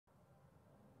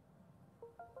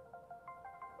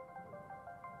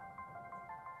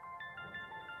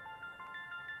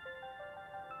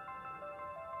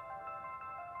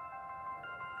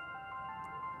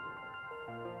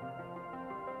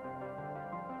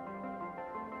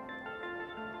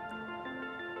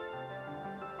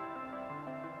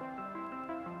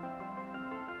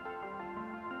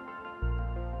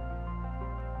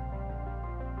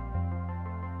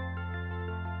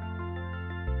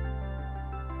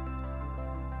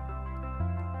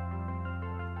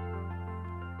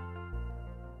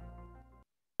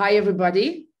Hi,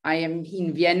 everybody. I am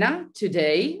in Vienna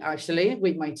today, actually,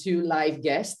 with my two live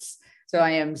guests. So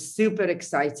I am super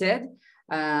excited.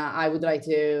 I would like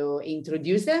to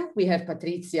introduce them. We have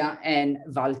Patrizia and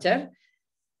Walter.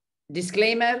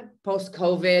 Disclaimer,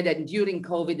 post-COVID and during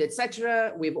COVID,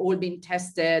 etc., we've all been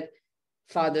tested,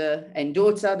 father and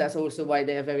daughter. That's also why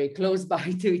they're very close by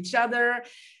to each other.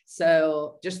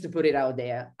 So just to put it out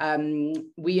there,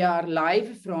 we are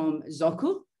live from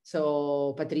Zoku.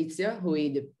 So Patrizia,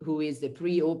 who is the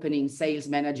pre-opening sales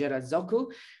manager at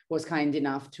Zoku, was kind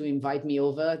enough to invite me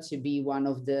over to be one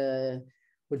of the,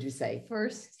 what do you say?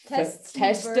 First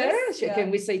tester, yeah. Can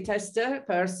we say tester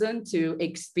person to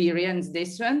experience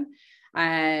this one?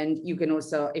 And you can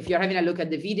also, if you're having a look at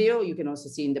the video, you can also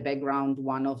see in the background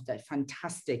one of the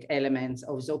fantastic elements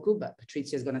of Zoku, but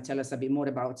Patrizia is going to tell us a bit more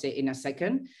about it in a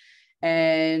second.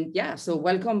 And yeah, so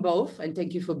welcome both, and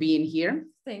thank you for being here.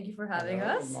 Thank you for having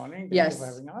us. Good morning. Thank Yes. you for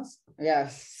having us.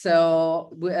 Yes.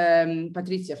 So,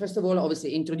 Patrizia, first of all,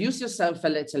 obviously introduce yourself a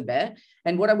little bit.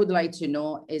 And what I would like to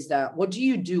know is that what do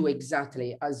you do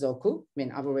exactly at Zoku? I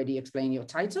mean, I've already explained your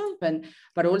title,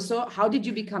 but also how did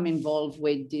you become involved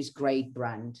with this great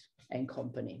brand and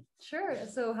company? Sure.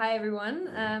 So hi, everyone.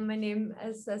 My name,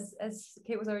 as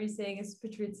Kate was already saying, is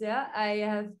Patrizia. I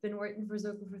have been working for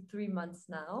Zoku for 3 months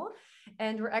now,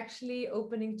 and we're actually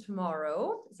opening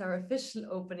tomorrow. It's our official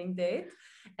opening date.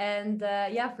 And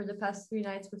yeah, for the past 3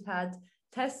 nights, we've had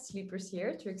test sleepers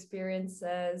here to experience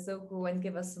Zoku and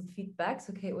give us some feedback.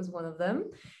 So Kate was one of them.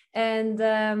 And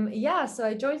yeah, so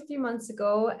I joined 3 months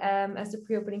ago as the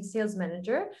pre-opening sales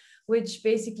manager, which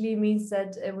basically means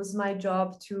that it was my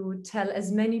job to tell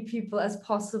as many people as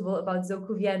possible about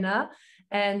Zoku Vienna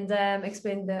and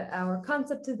explain our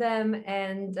concept to them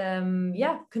and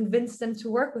yeah, convince them to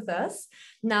work with us.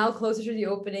 Now, closer to the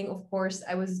opening, of course,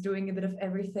 I was doing a bit of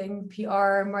everything,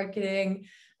 PR, marketing,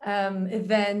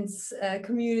 events,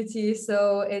 community.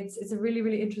 So it's a really,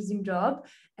 really interesting job,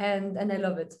 and I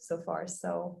love it so far.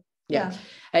 So yeah.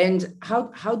 And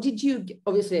how did you,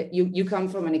 obviously you come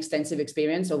from an extensive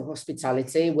experience of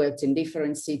hospitality, worked in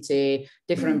different city,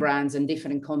 different brands and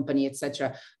different company,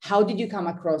 etc. How did you come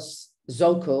across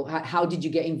Zoku? How did you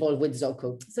get involved with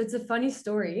Zoku? So it's a funny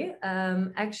story.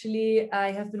 Actually,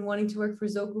 I have been wanting to work for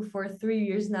Zoku for 3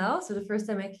 years now. So the first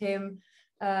time I came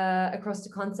across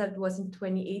the concept was in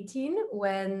 2018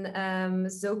 when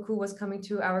Zoku was coming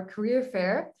to our career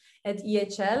fair at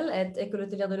EHL at École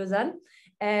Hôtelière de Lausanne.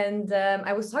 And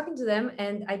I was talking to them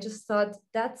and I just thought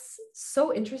that's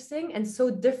so interesting and so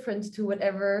different to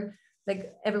whatever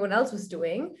like everyone else was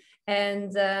doing.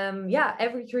 And yeah,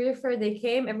 every career fair they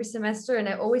came every semester and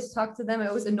I always talked to them. I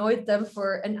always annoyed them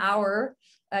for an hour.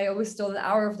 I always stole an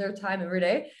hour of their time every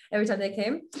day, every time they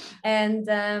came. And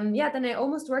yeah, then I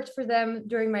almost worked for them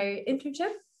during my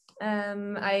internship.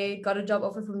 I got a job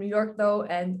offer from New York though,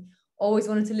 and always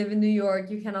wanted to live in New York.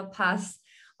 You cannot pass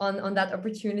on that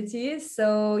opportunity.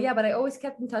 So yeah, but I always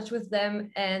kept in touch with them.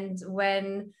 And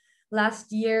when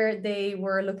last year they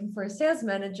were looking for a sales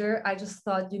manager, I just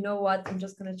thought, you know what, I'm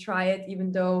just going to try it,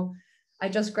 even though I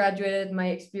just graduated. My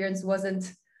experience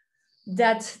wasn't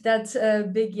that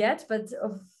big yet, but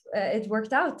it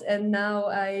worked out. And now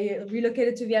I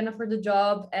relocated to Vienna for the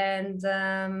job. And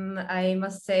I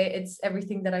must say it's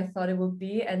everything that I thought it would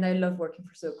be. And I love working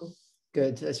for Zoku.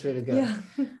 Good. That's really good.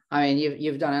 Yeah. I mean,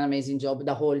 you've done an amazing job,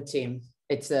 the whole team.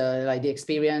 It's like the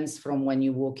experience from when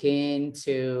you walk in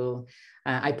to,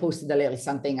 I posted a little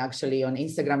something actually on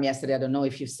Instagram yesterday. I don't know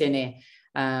if you've seen it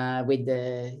with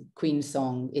the Queen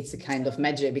song. It's a kind of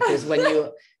magic because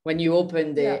when you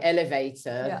open the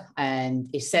elevator and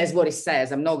it says what it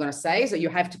says, I'm not going to say, so you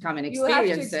have to come and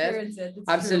experience it.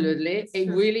 Absolutely. It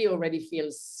really already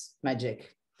feels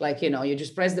magic. Like, you know, you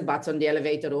just press the button, the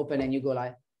elevator open and you go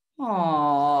like,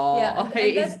 oh,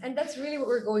 yeah, and that's really what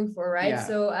we're going for, right? Yeah.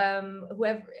 So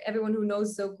everyone who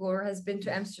knows Zoku or has been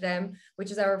to Amsterdam,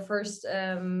 which is our first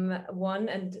one,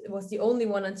 and it was the only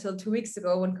one until 2 weeks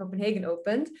ago when Copenhagen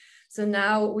opened. So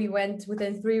now we went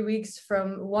within 3 weeks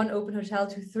from 1 open hotel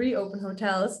to 3 open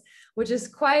hotels, which is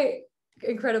quite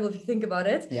incredible if you think about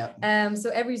it. Yeah.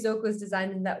 So every Zoku is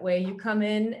designed in that way. You come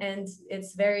in and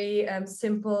it's very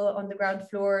simple on the ground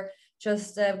floor,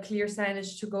 just clear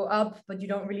signage to go up, but you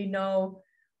don't really know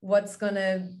what's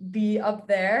gonna be up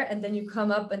there. And then you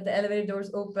come up and the elevator doors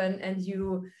open and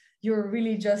you're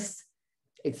really just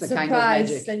it's a surprised. Kind of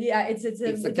magic. And yeah,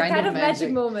 it's a kind of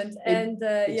magic moment. And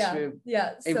yeah, yeah.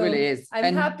 So it really is.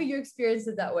 I'm happy you experienced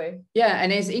it that way. Yeah,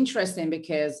 and it's interesting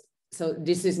because so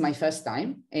this is my first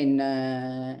time in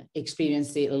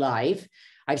experiencing it live.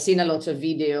 I've seen a lot of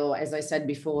video. As I said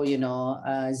before, you know,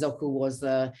 Zoku was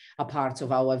a part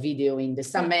of our video in the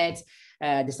summit.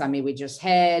 The summit we just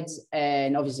had,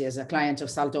 and obviously as a client of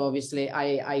SALTO, obviously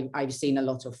I've seen a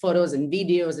lot of photos and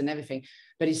videos and everything,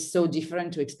 but it's so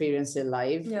different to experience it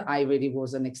live. Yeah. I really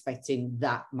wasn't expecting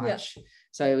that much. Yeah.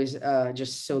 So it was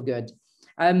just so good.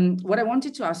 What I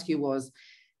wanted to ask you was,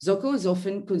 Zoku is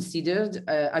often considered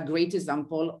a great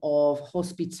example of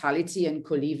hospitality and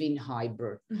co-living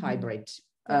hybrid.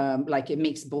 Like it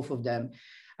makes both of them.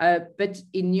 But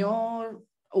in your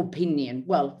opinion,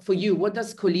 well, for you, what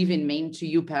does co-living mean to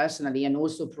you personally and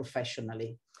also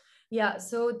professionally? Yeah,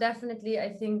 so definitely, I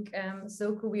think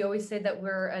Zoku, we always say that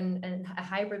we're a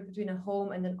hybrid between a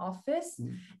home and an office,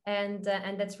 and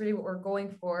that's really what we're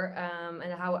going for,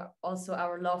 and how also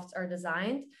our lofts are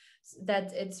designed.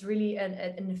 That it's really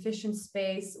an efficient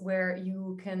space where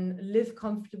you can live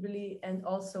comfortably and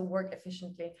also work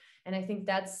efficiently. And I think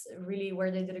that's really where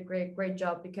they did a great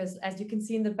job, because as you can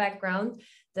see in the background,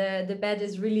 the bed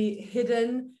is really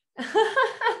hidden.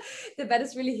 The bed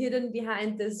is really hidden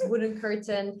behind this wooden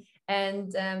curtain,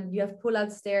 and you have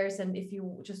pull-out stairs. And if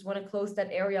you just want to close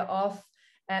that area off,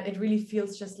 it really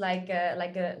feels just like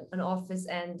an office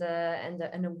and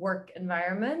a work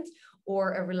environment,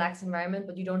 or a relaxed environment,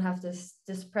 but you don't have this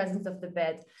presence of the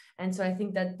bed. And so I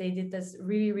think that they did this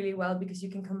really well, because you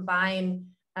can combine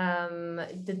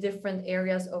the different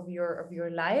areas of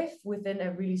your life within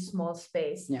a really small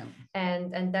space. Yeah.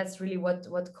 And that's really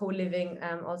what co-living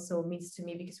also means to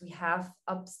me, because we have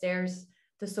upstairs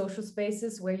the social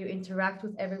spaces where you interact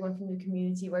with everyone from the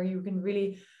community, where you can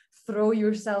really throw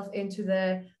yourself into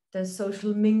the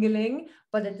social mingling,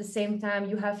 but at the same time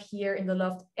you have here in the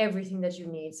loft everything that you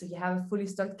need. So you have a fully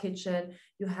stocked kitchen,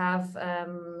 you have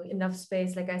enough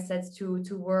space, like I said,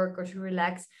 to work or to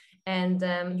relax, and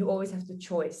you always have the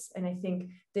choice. And I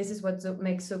think this is what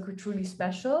makes Zoku truly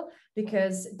special,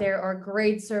 because there are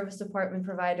great service apartment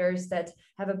providers that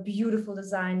have a beautiful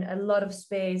design, a lot of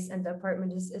space, and the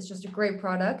apartment is just a great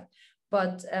product.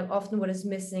 But often what is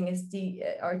missing is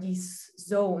are these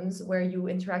zones where you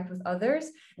interact with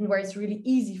others, and where it's really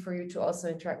easy for you to also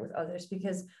interact with others,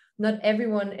 because not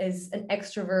everyone is an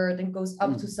extrovert and goes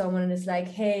up to someone and is like,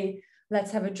 hey,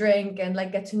 let's have a drink and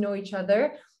like get to know each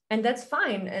other. And that's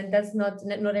fine. And that's not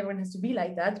everyone has to be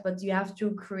like that, but you have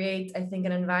to create, I think,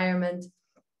 an environment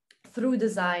through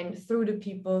design, through the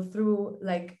people, through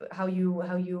like how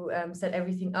you set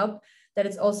everything up, that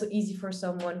it's also easy for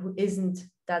someone who isn't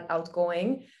that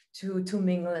outgoing to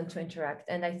mingle and to interact.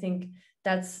 And I think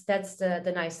that's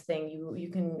the nice thing. You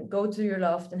can go to your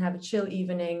loft and have a chill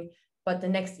evening, but the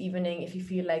next evening, if you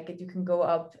feel like it, you can go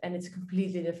up and it's a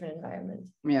completely different environment.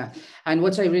 Yeah. And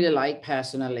what I really like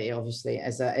personally, obviously,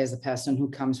 as a person who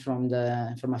comes from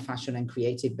a fashion and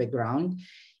creative background,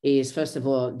 is first of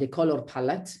all, the color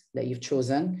palette that you've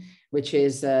chosen, which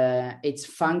is, it's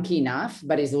funky enough,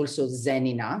 but it's also zen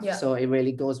enough. Yeah. So it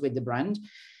really goes with the brand.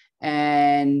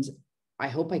 And I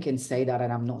hope I can say that,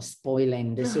 and I'm not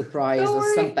spoiling the surprise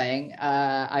or something.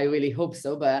 I really hope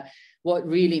so. But what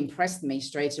really impressed me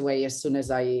straight away, as soon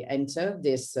as I enter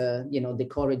this, the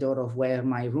corridor of where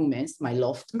my room is, my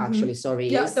loft, actually, sorry.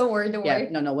 Yeah, is. don't worry.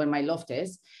 No, where my loft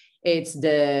is. It's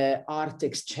the art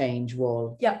exchange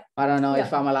wall. Yeah. I don't know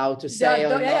if I'm allowed to say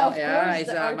or not.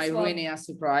 It's my really a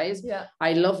surprise. Yeah.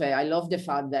 I love it. I love the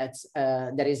fact that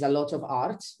there is a lot of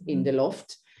art in the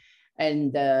loft.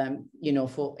 And,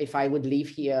 if I would live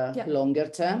here longer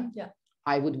term,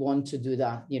 I would want to do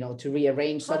that, to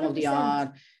rearrange some 100%. Of the art,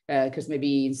 because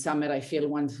maybe in summer I feel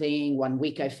one thing, 1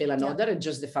 week I feel another. And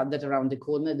just the fact that around the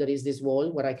corner there is this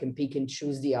wall where I can pick and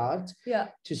choose the art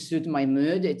to suit my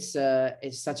mood. It's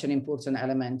such an important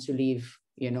element to live,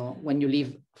 when you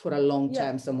live for a long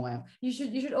time somewhere. You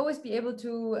should always be able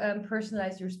to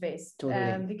personalize your space.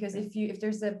 Totally. Because if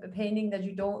there's a painting that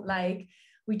you don't like,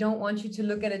 we don't want you to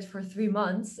look at it for 3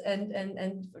 months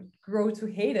and grow to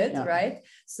hate it, right?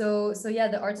 So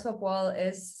the art swap wall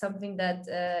is something that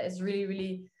is really,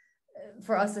 really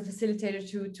for us, a facilitator,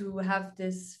 to have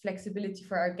this flexibility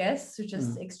for our guests to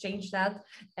just exchange that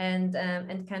and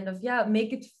kind of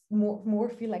make it more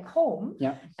feel like home.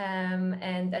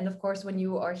 And of course, when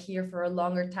you are here for a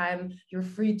longer time, you're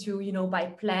free to buy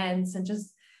plants and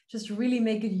just really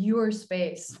make it your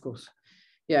space. Of course.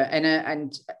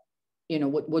 And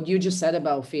what you just said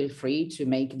about feel free to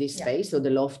make this space, or the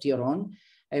loft you're on,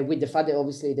 with the fact that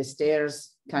obviously the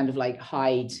stairs kind of like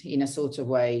hide in a sort of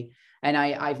way And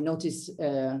I've noticed,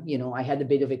 you know, I had a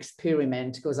bit of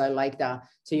experiment because I like that.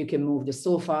 So you can move the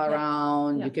sofa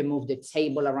around, you can move the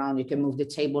table around, you can move the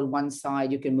table one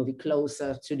side, you can move it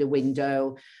closer to the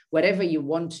window, wherever you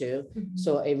want to.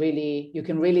 So you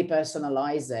can really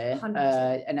personalize it.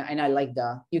 And I like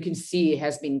that. You can see it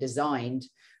has been designed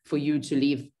for you to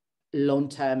live long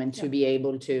term and to be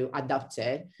able to adapt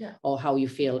it or how you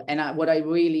feel. And what I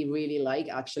really, really like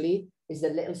actually is the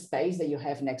little space that you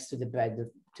have next to the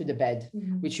bed,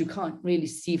 which you can't really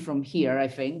see from here, I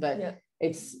think, but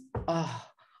it's,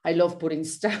 I love putting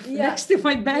stuff next to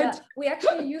my bed. We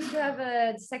actually used to have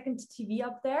a second TV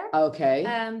up there. Okay.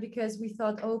 Because we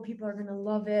thought, oh, people are going to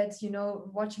love it, you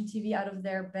know, watching TV out of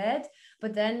their bed.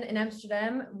 But then in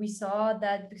Amsterdam, we saw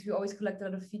that, because we always collect a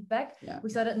lot of feedback, we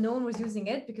saw that no one was using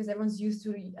it because everyone's used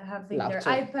to having their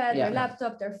iPad, their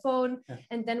laptop, their phone.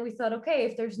 And then we thought, okay,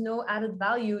 if there's no added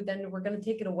value, then we're going to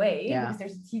take it away because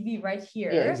there's a TV right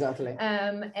here. Yeah, exactly.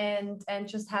 And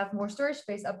just have more storage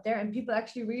space up there. And people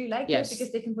actually really like it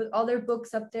because they can put all their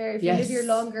books up there. If you live here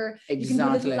longer, you can do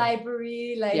a little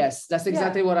library. Like, yes, that's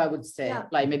exactly what I would say.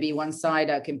 Like maybe one side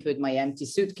I can put my empty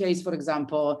suitcase, for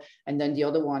example, and then the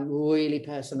other one really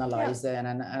personalize it.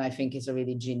 And I think it's a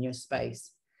really genius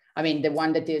space. I mean, the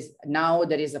one that is now,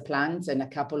 there is a plant and a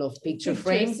couple of picture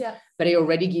frames, but it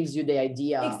already gives you the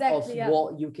idea of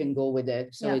what you can go with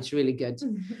it. So it's really good.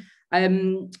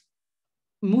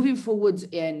 Moving forward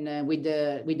and with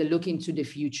the look into the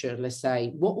future, let's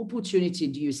say, what opportunity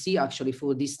do you see actually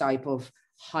for this type of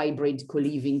hybrid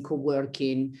co-living,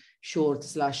 co-working,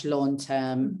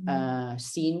 short/long-term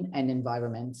scene and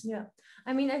environment? Yeah.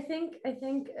 I mean, I think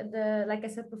like I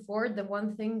said before, the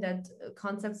one thing that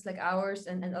concepts like ours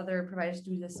and other providers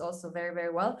do this also very,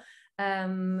 very well.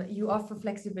 You offer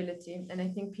flexibility. And I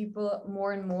think people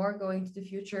more and more going to the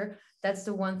future, that's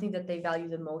the one thing that they value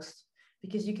the most,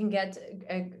 because you can get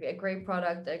a great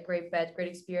product, a great bed, great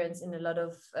experience in a lot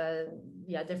of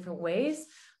different ways.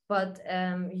 But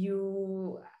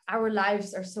our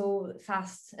lives are so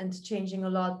fast and changing a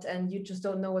lot, and you just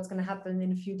don't know what's going to happen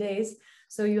in a few days.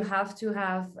 So you have to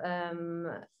have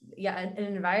an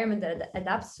environment that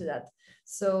adapts to that.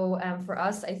 So for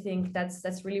us, I think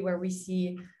that's really where we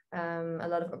see a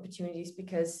lot of opportunities,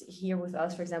 because here with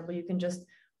us, for example, you can just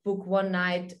book one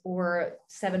night or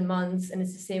 7 months, and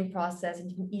it's the same process, and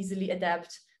you can easily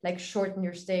adapt, like shorten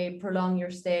your stay, prolong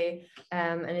your stay,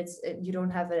 and you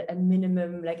don't have a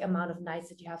minimum like amount of nights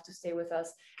that you have to stay with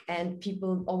us. And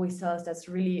people always tell us that's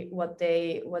really what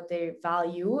they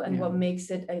value and what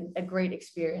makes it a great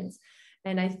experience.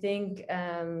 And I think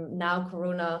now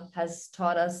Corona has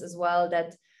taught us as well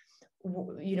that,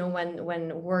 you know,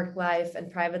 when work life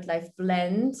and private life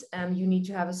blend, you need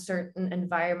to have a certain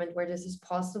environment where this is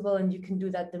possible, and you can do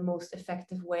that the most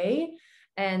effective way.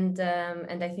 And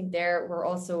I think there we're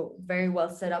also very well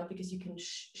set up, because you can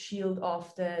shield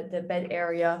off the bed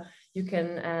area. You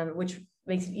can, which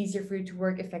makes it easier for you to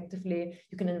work effectively.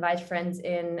 You can invite friends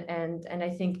in, and I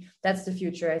think that's the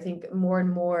future. I think more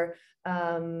and more,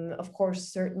 of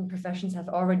course, certain professions have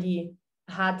already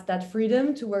had that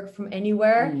freedom to work from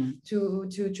anywhere, to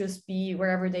just be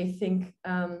wherever they think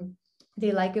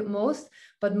they like it most.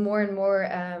 But more and more,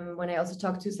 when I also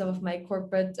talk to some of my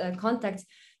corporate contacts,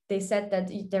 they said that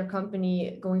their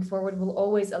company going forward will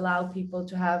always allow people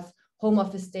to have home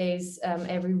office days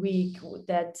every week,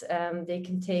 that they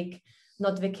can take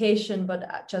not vacation,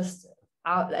 but just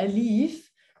a leave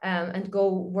and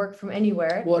go work from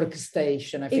anywhere.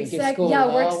 Workstation, I think it's called. Yeah,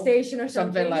 workstation or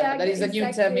something like that. That is a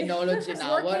new terminology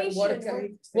now.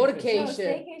 Workation. Workation.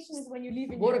 Staycation is when you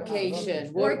leave in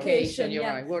Workation. You're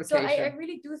right. Workation. So I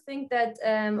really do think that,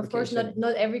 of course,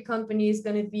 not every company is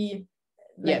going to be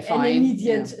like an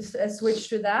immediate switch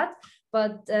to that.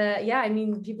 But I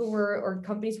mean,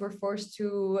 companies were forced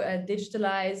to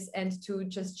digitalize and to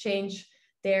just change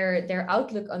their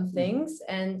outlook on things.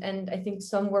 And I think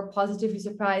some were positively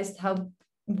surprised how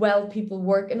well people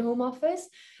work in home office,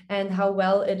 and how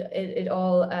well it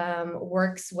all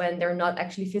works when they're not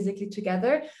actually physically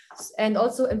together. And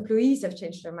also employees have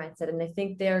changed their mindset. And I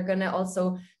think they're going to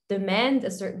also demand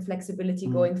a certain flexibility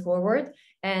going forward.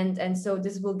 And so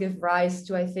this will give rise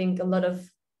to, I think, a lot of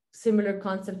similar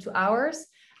concept to ours,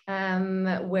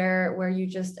 where you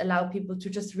just allow people to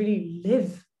just really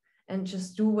live and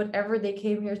just do whatever they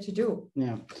came here to do.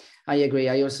 Yeah, I agree.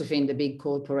 I also think the big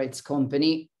corporates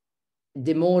company,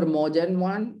 the more modern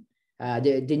one,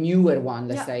 the newer one,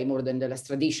 let's say, more than the less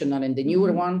traditional, and the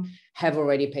newer one have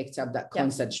already picked up that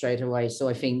concept straight away. So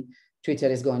I think Twitter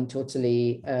is going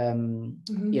totally,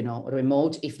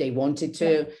 remote if they wanted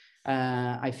to.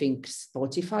 I think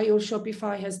Spotify or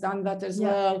Shopify has done that as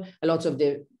well. A lot of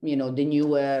the, the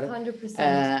newer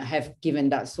 100%. Have given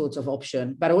that sort of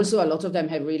option, but also a lot of them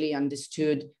have really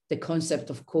understood the concept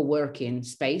of co-working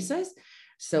spaces.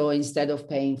 So instead of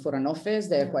paying for an office,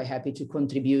 they're quite happy to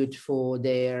contribute for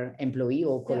their employee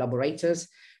or collaborators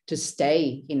to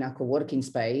stay in a co-working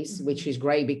space, which is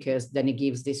great because then it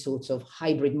gives these sorts of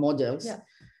hybrid models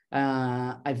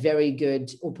a very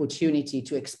good opportunity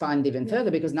to expand even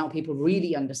further, because now people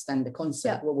really understand the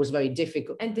concept. What was very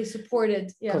difficult, and they support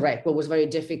it. Correct. What was very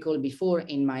difficult before,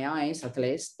 in my eyes at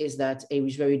least, is that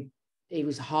it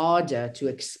was harder to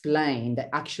explain that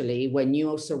actually when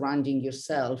you're surrounding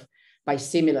yourself by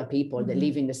similar people that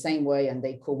live in the same way and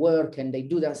they co-work and they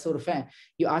do that sort of thing,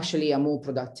 you actually are more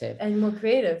productive. And more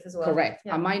creative as well. Correct.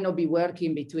 I might not be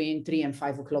working between 3 and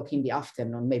 5 o'clock in the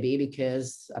afternoon, maybe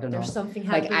because, I don't know. There's something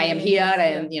happening. Like I am here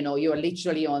and, you're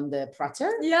literally on the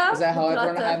Prater. Yeah. Is that how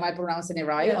am I pronouncing it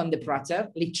right? On the Prater,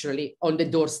 literally on the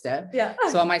doorstep. Yeah.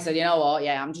 So I might say, you know what?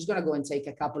 Yeah, I'm just going to go and take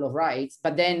a couple of rides.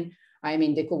 But then I'm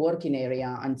in the co-working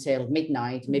area until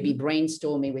midnight, maybe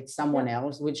brainstorming with someone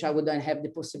else, which I would then have the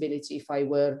possibility if I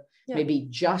were maybe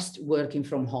just working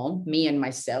from home, me and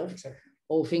myself,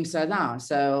 or things like that.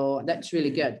 So that's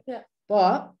really good. Yeah.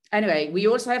 But anyway, we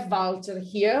also have Walter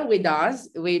here with us,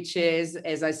 which is,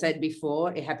 as I said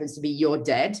before, it happens to be your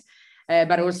dad,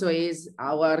 but also is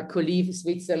our Co-Liv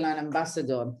Switzerland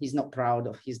ambassador. He's not proud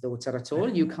of his daughter at all.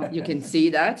 You can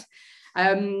see that.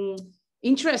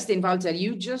 Interesting, Walter,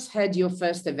 you just had your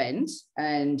first event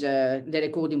and the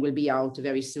recording will be out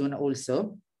very soon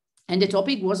also. And the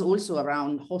topic was also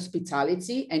around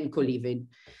hospitality and co-living,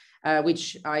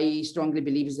 which I strongly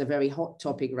believe is a very hot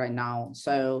topic right now.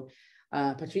 So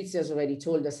Patrizia has already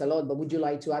told us a lot, but would you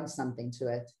like to add something to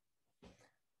it?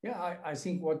 Yeah, I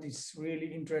think what is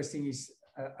really interesting is,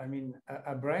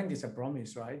 a brand is a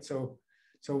promise, right?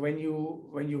 So when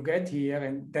you get here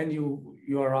and then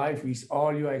you arrive with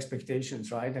all your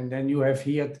expectations, right? And then you have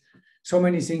heard so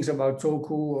many things about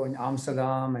Zoku in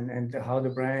Amsterdam and how the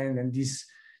brand and this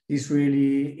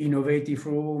really innovative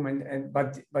room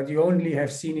but you only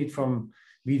have seen it from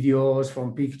videos,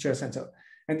 from pictures and so.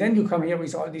 And then you come here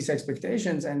with all these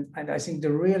expectations and I think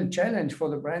the real challenge for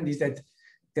the brand is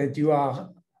that you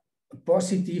are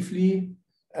positively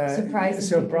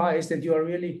surprised that you are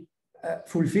really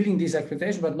fulfilling this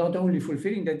expectation, but not only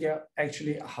fulfilling, that you're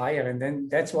actually higher. And then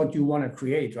that's what you want to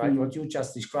create, right? What you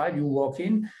just described, you walk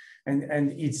in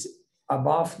and it's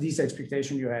above this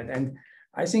expectation you had. And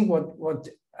I think what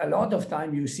a lot of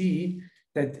time you see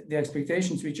that the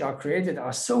expectations which are created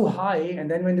are so high. And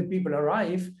then when the people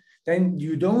arrive, then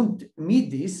you don't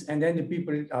meet this. And then the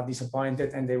people are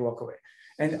disappointed and they walk away.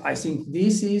 And I think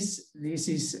this is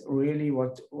really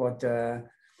what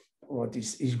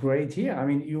is great here. I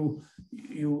mean, you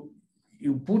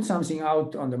put something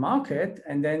out on the market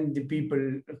and then the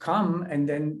people come and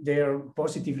then they're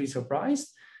positively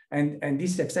surprised. And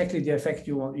this is exactly the effect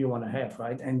you want to have,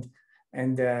 right? And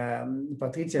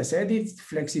Patrizia said it,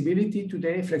 flexibility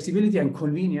today, flexibility and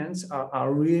convenience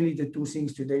are really the two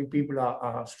things today people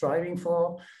are striving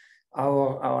for.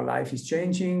 Our life is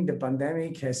changing. The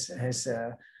pandemic has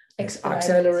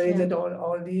accelerated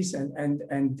all these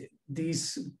and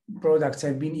these products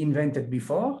have been invented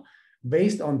before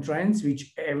based on trends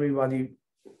which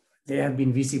they have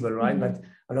been visible, right? But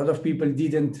a lot of people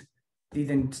didn't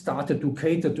start to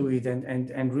cater to it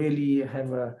and really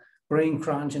have a brain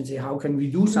crunch and say, how can we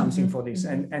do something for this?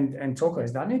 And Zoku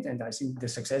has done it, and I think the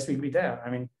success will be there. I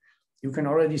mean, you can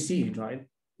already see it, right?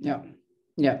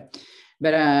 Yeah.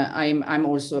 But I'm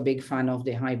also a big fan of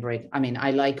the hybrid. I mean,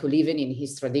 I like living in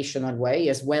his traditional way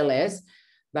as well as,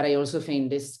 but I also think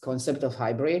this concept of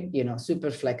hybrid,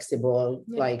 super flexible.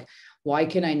 Like, why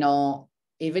can I not,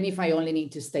 even if I only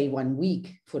need to stay 1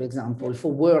 week, for example,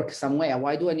 for work somewhere,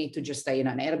 why do I need to just stay in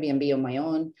an Airbnb on my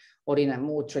own or in a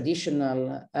more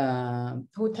traditional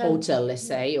hotel, let's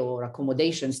say, or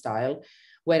accommodation style,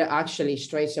 where actually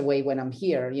straight away when I'm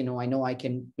here, I know I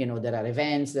can, there are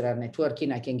events, there are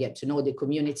networking, I can get to know the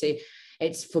community.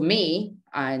 It's for me,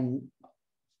 and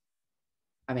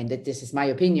I mean, that this is my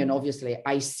opinion, obviously,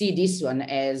 I see this one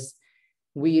as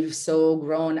we've so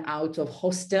grown out of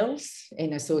hostels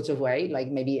in a sort of way, like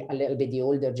maybe a little bit the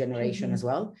older generation as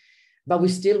well. But we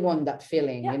still want that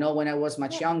feeling, when I was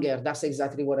much younger, that's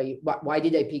exactly why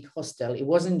did I pick hostel? It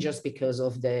wasn't just because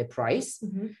of the price.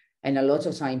 And a lot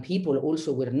of time people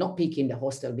also were not picking the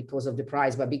hostel because of the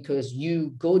price, but because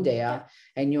you go there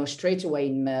and you're straight away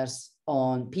immersed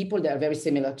on people that are very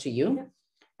similar to you,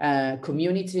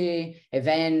 community,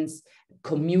 events,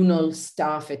 communal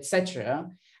stuff, etc.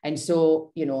 And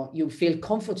so, you know, you feel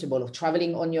comfortable of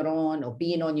traveling on your own or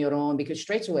being on your own, because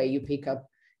straight away you pick up,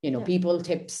 you know, people,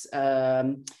 tips,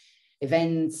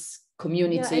 events,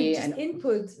 community, and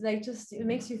input, like just it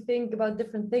makes you think about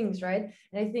different things, right?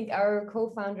 And I think our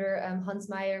co-founder, Hans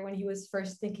Meyer, when he was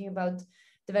first thinking about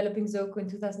developing Zoku in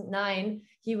 2009,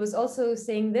 he was also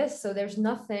saying this. So there's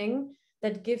nothing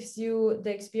that gives you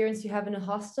the experience you have in a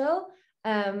hostel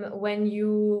when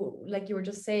you, like you were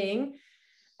just saying,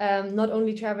 not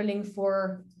only traveling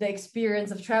for the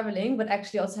experience of traveling, but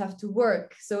actually also have to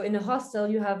work. So in a hostel,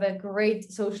 you have a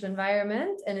great social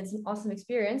environment and it's an awesome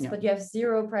experience, but you have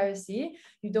zero privacy.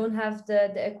 You don't have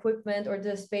the equipment or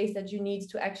the space that you need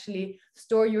to actually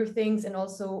store your things and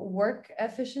also work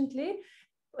efficiently.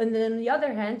 And then on the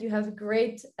other hand, you have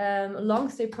great long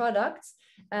stay products,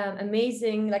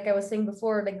 amazing, like I was saying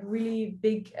before, like really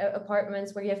big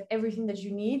apartments where you have everything that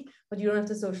you need, but you don't have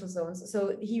the social zones.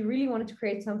 So he really wanted to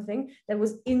create something that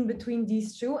was in between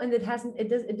these two, and it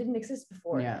didn't exist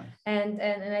before. And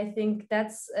I think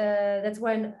that's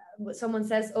when someone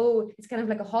says, oh, it's kind of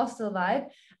like a hostel vibe.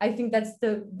 I think that's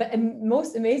the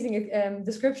most amazing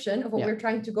description of what we're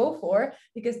trying to go for,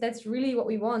 because that's really what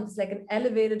we want. It's like an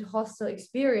elevated hostel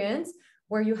experience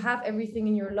where you have everything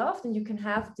in your loft and you can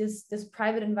have this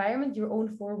private environment, your own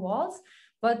four walls,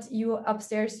 but you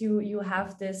upstairs you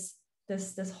have this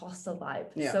hostel vibe.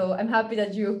 So I'm happy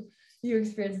that you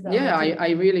experienced that.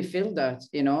 I really feel that,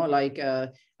 you know, like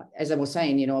as I was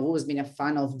saying, you know, I've always been a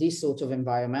fan of this sort of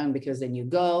environment, because then you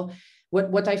go.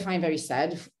 What I find very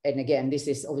sad, and again, this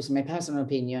is obviously my personal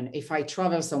opinion, if I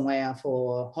travel somewhere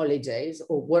for holidays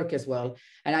or work as well,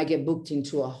 and I get booked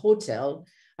into a hotel,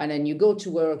 and then you go to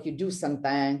work, you do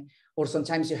something, or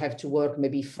sometimes you have to work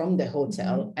maybe from the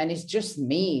hotel, and it's just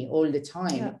me all the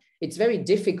time. It's very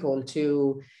difficult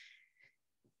to,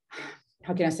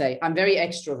 how can I say, I'm very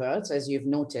extrovert, as you've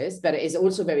noticed, but it's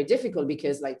also very difficult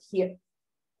because, like, here,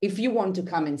 if you want to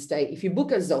come and stay, if you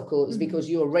book a Zoku, it's because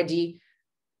you already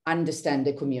understand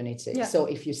the community. So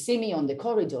if you see me on the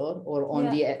corridor or on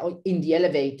in the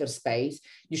elevator space,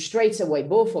 you straight away,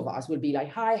 both of us will be like,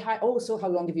 hi, also, how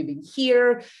long have you been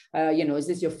here? You know, is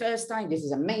this your first time? This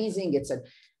is amazing.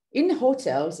 In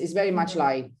hotels, it's very much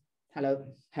like,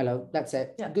 hello, that's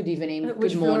it. Good evening,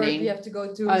 Which good morning. Floor you have to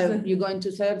go to? You going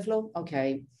to third floor?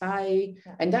 Okay, bye.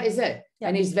 And that is it.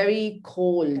 And it's very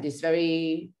cold. It's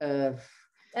very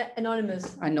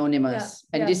anonymous.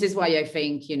 And this is why I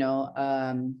think, you know,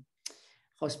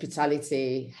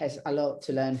 hospitality has a lot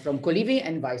to learn from Co-Living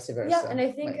and vice versa. And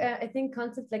I think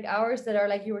concepts like ours that are,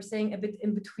 like you were saying, a bit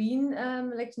in between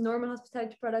like normal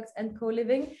hospitality products and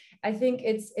co-living, I think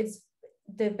it's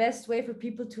the best way for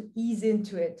people to ease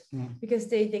into it, because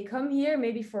they come here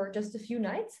maybe for just a few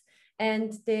nights,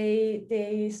 and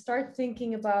they start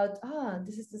thinking about,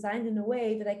 this is designed in a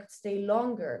way that I could stay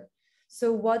longer.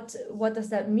 So what does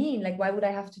that mean? Like, why would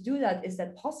I have to do that? Is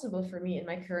that possible for me in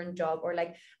my current job? Or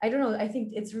like, I don't know. I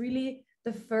think it's really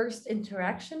the first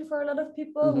interaction for a lot of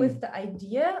people with the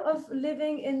idea of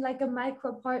living in like a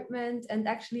micro apartment and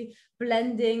actually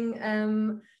blending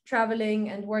traveling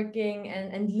and working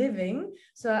and living.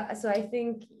 So I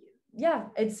think,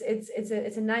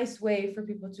 it's a nice way for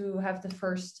people to have the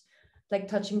first, like,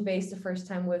 touching base the first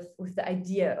time with the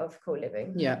idea of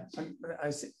co-living.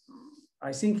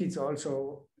 I think it's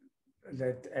also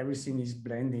that everything is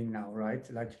blending now, right?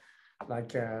 Like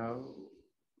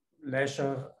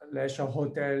leisure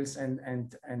hotels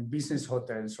and business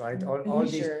hotels, right? All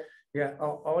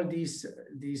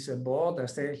these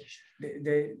borders,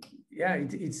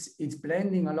 it's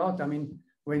blending a lot. I mean,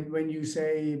 when you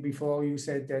say before, you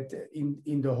said that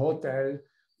in the hotel,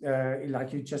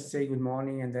 like you just say good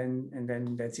morning and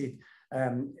then that's it.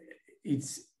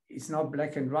 It's not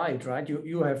black and white, right?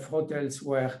 You have hotels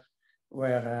where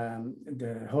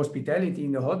the hospitality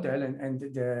in the hotel and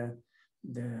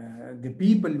the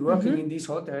people working in this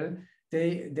hotel,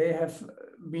 they have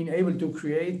been able to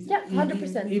create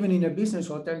 100%. even in a business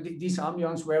hotel this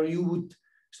ambience where you would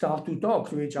start to talk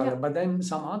to each other. But then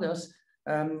some others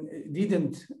are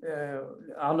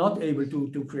not able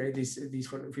to create this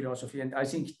philosophy. And I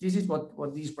think this is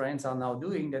what these brands are now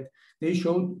doing, that they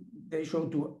show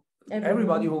to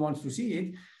everybody who wants to see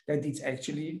it that it's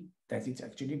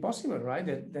actually possible, right?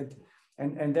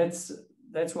 And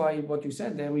that's why what you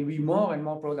said, there will be more and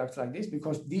more products like this,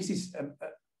 because this is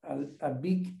a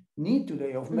big need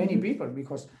today of many people,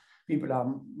 because people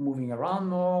are moving around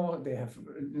more. They have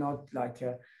not like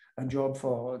a job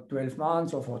for 12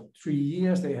 months or for 3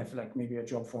 years. They have like maybe a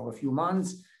job for a few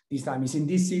months. This time is in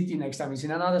this city, next time is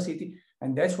in another city,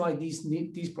 and that's why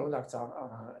these products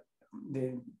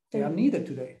they are needed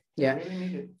today. Really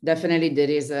needed. Definitely there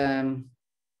is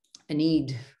a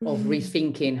need of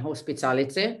rethinking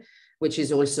hospitality, which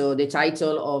is also the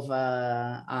title of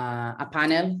a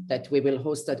panel that we will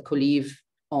host at Co-Liv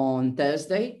on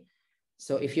Thursday.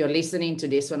 So if you're listening to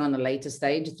this one on a later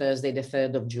stage, Thursday, the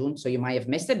 3rd of June, so you might have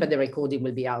missed it, but the recording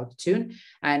will be out soon.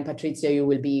 And Patrizia, you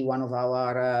will be one of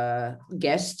our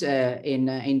guests in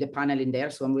the panel in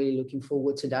there. So I'm really looking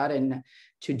forward to that and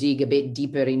to dig a bit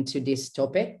deeper into this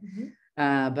topic.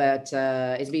 But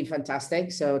it's been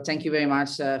fantastic. So thank you very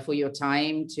much for your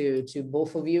time to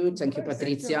both of you. Thank you,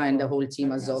 Patrizia, and the whole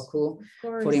team at Zoku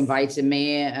for inviting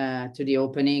me to the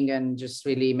opening and just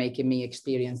really making me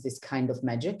experience this kind of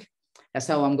magic. That's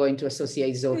how I'm going to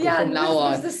associate Zoku from now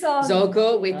on.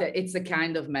 Zoku with it's a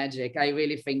kind of magic. I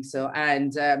really think so.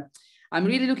 And I'm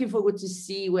really looking forward to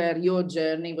see where your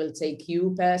journey will take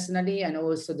you personally and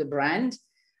also the brand.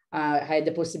 I had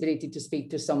the possibility to speak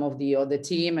to some of the other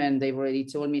team and they've already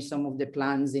told me some of the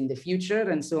plans in the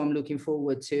future. And so I'm looking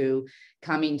forward to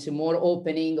coming to more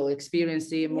opening or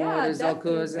experiencing more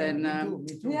Zokus and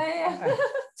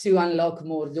to unlock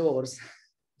more doors.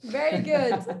 Very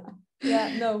good.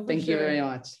 Yeah, no, Thank you very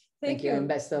much. Thank you. And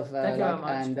best of luck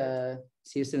and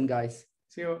see you soon, guys.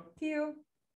 See you. See you.